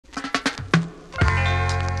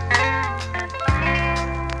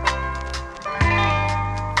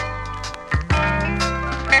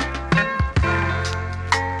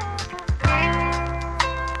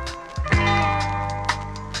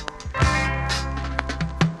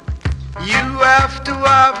have to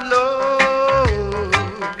have love,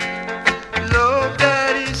 love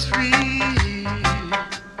that is free.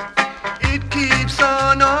 It keeps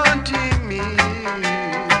on haunting me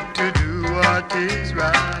to do what is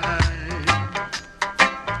right.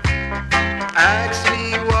 Ask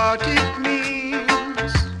me what it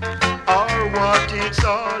means or what it's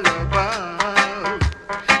all about.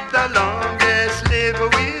 The longest live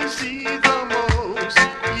will see the most.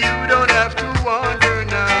 You don't have to wonder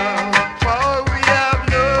now, for we have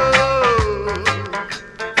love,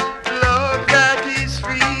 love that is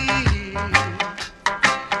free.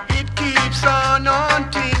 It keeps on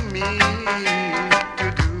haunting me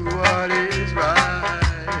to do what is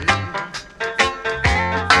right.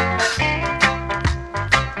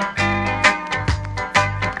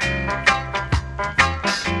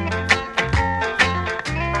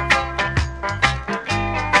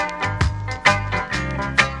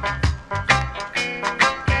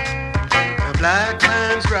 The black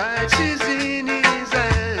man's rights is in his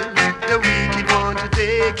hand. The wicked want to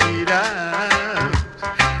take it out.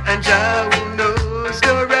 And Jah who knows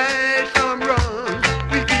the right from wrong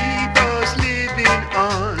will keep us living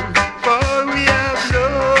on. For we have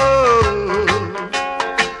love,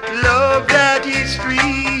 love that is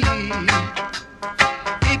free.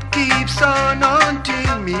 It keeps on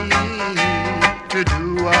haunting me to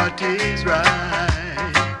do what is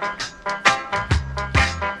right.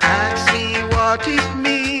 Ask me what it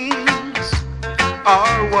means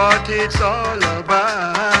or what it's all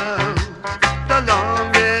about. The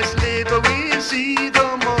longest live will see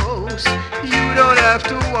the most. You don't have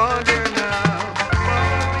to wonder now.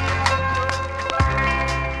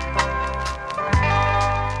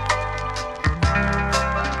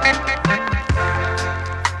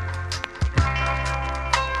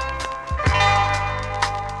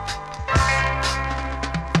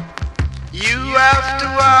 You have to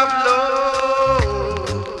have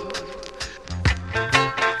love.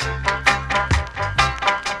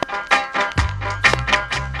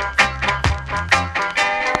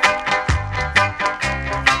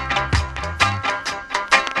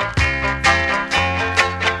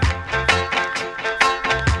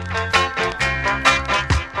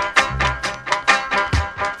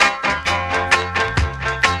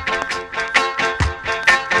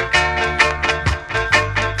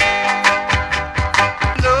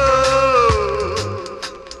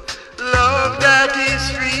 Love that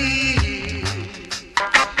is free.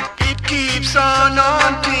 It keeps on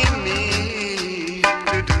haunting me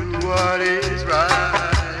to do what is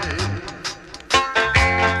right.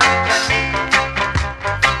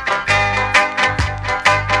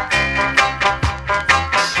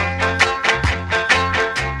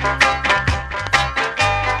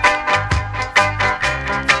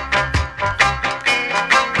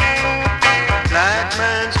 Black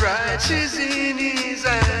man's rights is in his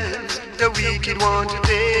hands. The wicked want to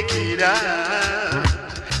take it out.